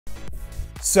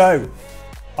So,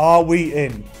 are we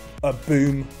in a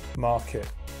boom market?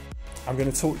 I'm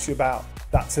going to talk to you about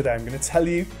that today. I'm going to tell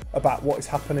you about what is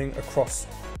happening across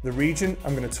the region.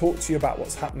 I'm going to talk to you about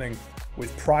what's happening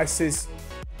with prices.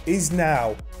 Is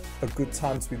now a good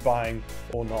time to be buying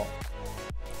or not?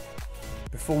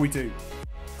 Before we do,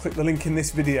 click the link in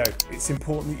this video. It's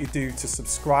important that you do to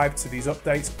subscribe to these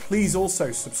updates. Please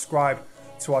also subscribe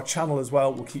to our channel as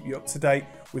well. We'll keep you up to date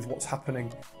with what's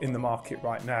happening in the market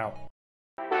right now.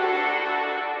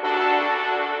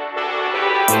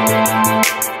 So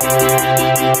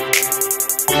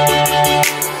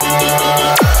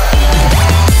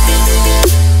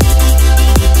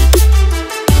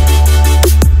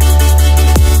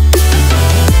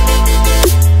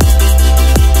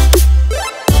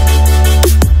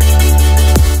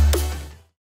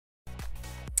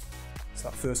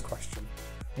that first question,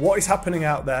 what is happening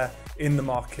out there in the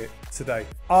market today?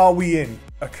 Are we in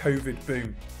a COVID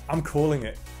boom? I'm calling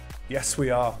it. Yes,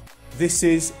 we are. This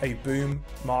is a boom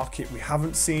market. We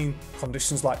haven't seen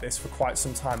conditions like this for quite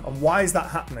some time. And why is that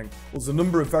happening? Well, there's a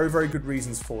number of very, very good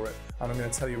reasons for it. And I'm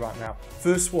going to tell you right now.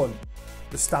 First one,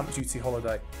 the stamp duty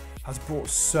holiday has brought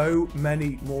so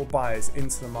many more buyers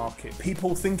into the market.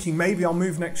 People thinking maybe I'll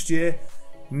move next year.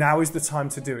 Now is the time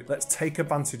to do it. Let's take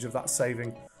advantage of that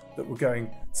saving that we're going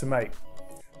to make.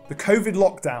 The COVID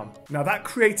lockdown, now that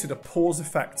created a pause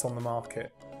effect on the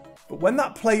market. But when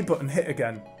that play button hit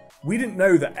again, we didn't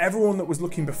know that everyone that was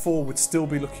looking before would still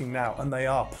be looking now, and they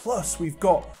are. Plus, we've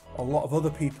got a lot of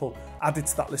other people added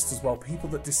to that list as well. People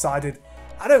that decided,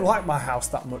 I don't like my house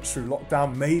that much through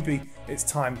lockdown, maybe it's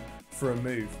time for a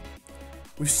move.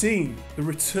 We've seen the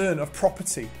return of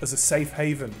property as a safe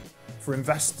haven for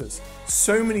investors.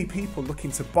 So many people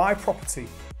looking to buy property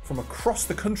from across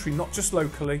the country, not just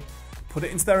locally, put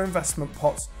it into their investment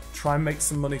pots, try and make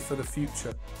some money for the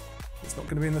future. It's not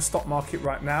going to be in the stock market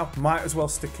right now, might as well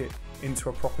stick it into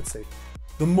a property.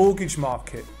 The mortgage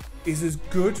market is as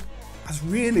good as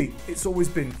really it's always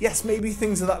been. Yes, maybe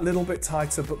things are that little bit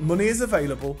tighter, but money is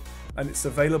available and it's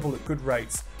available at good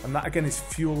rates. And that again is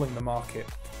fueling the market.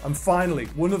 And finally,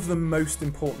 one of the most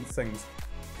important things,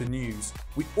 the news.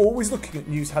 We're always looking at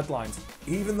news headlines.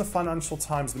 Even the Financial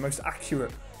Times, the most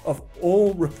accurate of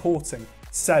all reporting,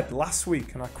 said last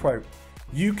week, and I quote,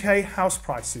 UK house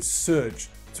prices surge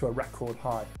to a record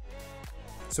high.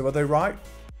 So are they right?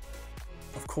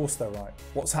 Of course they're right.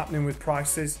 What's happening with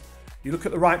prices? You look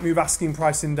at the Rightmove asking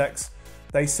price index,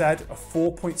 they said a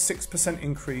 4.6%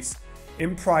 increase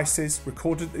in prices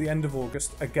recorded at the end of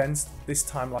August against this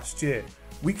time last year.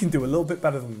 We can do a little bit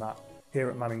better than that here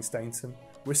at Manning Stainton.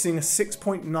 We're seeing a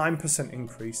 6.9%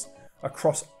 increase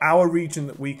across our region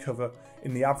that we cover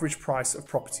in the average price of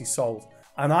property sold.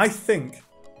 And I think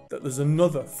that there's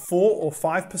another 4 or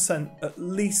 5% at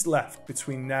least left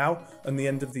between now and the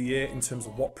end of the year in terms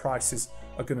of what prices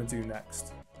are going to do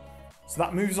next. So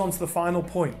that moves on to the final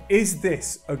point. Is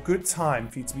this a good time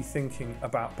for you to be thinking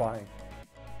about buying?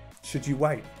 Should you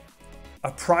wait?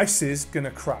 Are prices going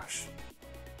to crash?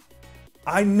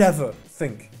 I never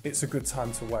think it's a good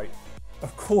time to wait.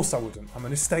 Of course I wouldn't. I'm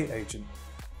an estate agent.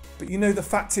 But you know, the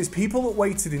fact is, people that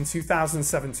waited in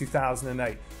 2007,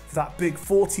 2008 for that big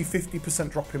 40,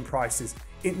 50% drop in prices,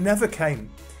 it never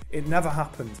came. It never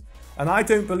happened. And I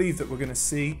don't believe that we're going to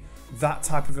see that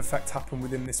type of effect happen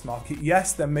within this market.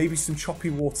 Yes, there may be some choppy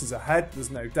waters ahead,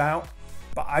 there's no doubt.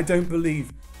 But I don't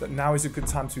believe that now is a good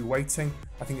time to be waiting.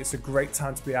 I think it's a great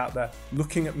time to be out there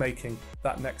looking at making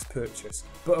that next purchase.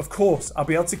 But of course, I'll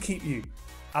be able to keep you,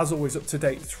 as always, up to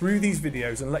date through these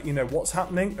videos and let you know what's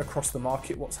happening across the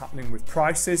market, what's happening with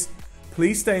prices.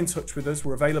 Please stay in touch with us.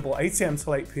 We're available 8 AM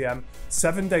till 8 PM,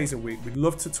 7 days a week. We'd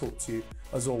love to talk to you,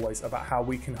 as always, about how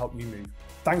we can help you move.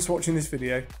 Thanks for watching this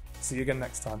video. See you again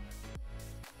next time.